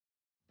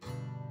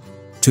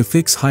To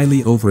fix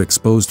highly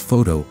overexposed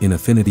photo in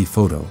Affinity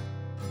Photo.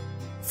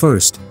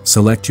 First,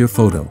 select your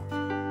photo.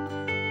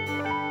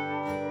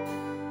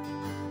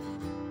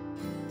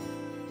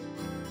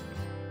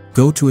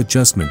 Go to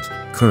Adjustment,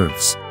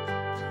 Curves.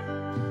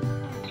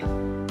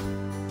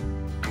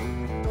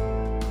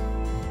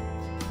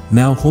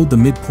 Now hold the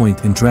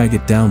midpoint and drag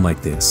it down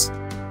like this.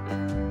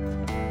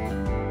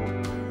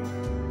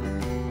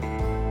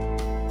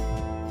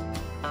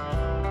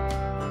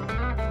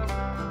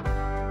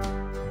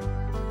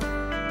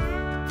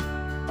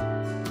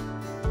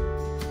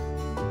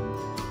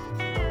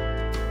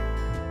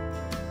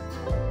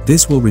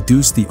 This will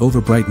reduce the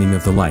overbrightening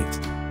of the light.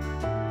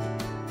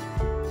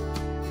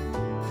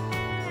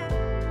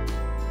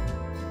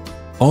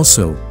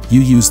 Also, you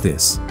use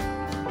this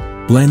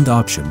blend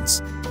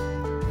options.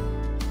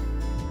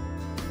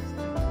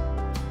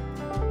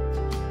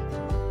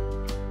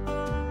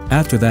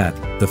 After that,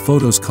 the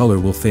photo's color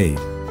will fade.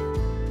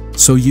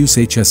 So use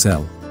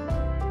HSL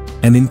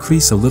and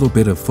increase a little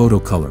bit of photo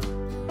color.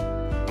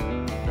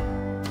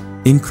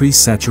 Increase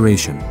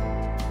saturation.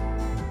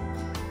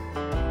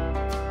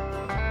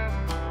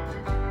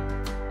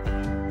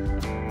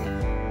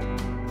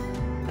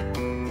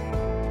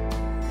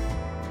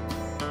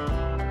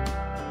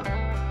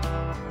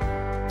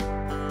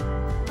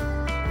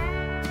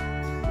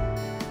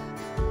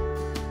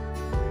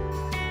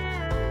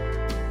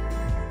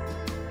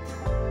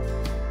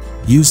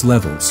 Use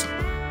levels.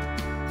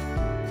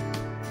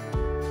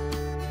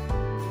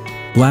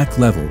 Black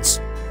levels.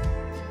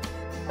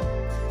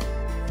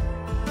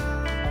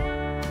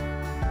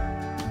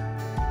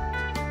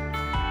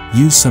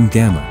 Use some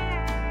gamma.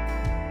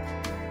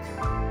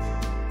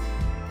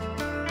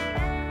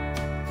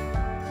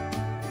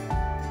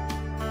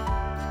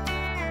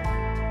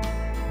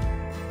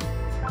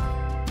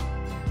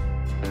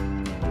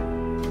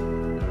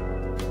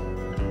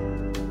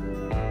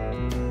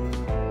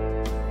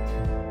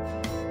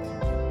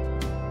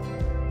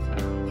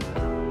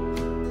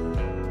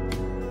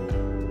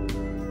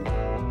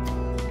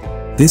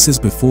 This is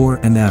before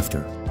and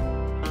after.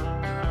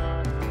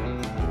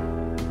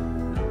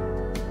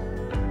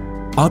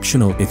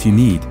 Optional if you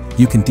need,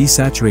 you can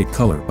desaturate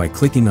color by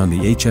clicking on the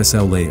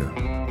HSL layer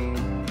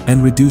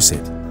and reduce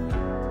it.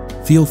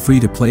 Feel free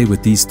to play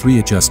with these 3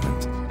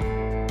 adjustments.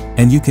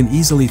 And you can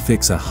easily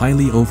fix a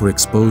highly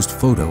overexposed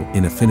photo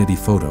in Affinity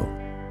Photo.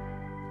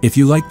 If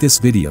you like this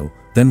video,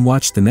 then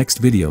watch the next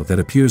video that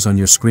appears on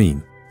your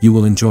screen, you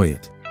will enjoy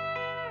it.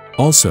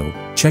 Also,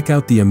 check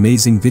out the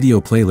amazing video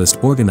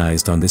playlist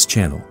organized on this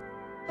channel.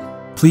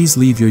 Please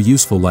leave your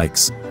useful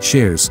likes,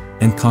 shares,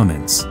 and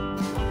comments.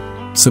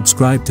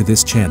 Subscribe to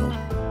this channel.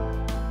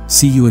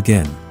 See you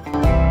again.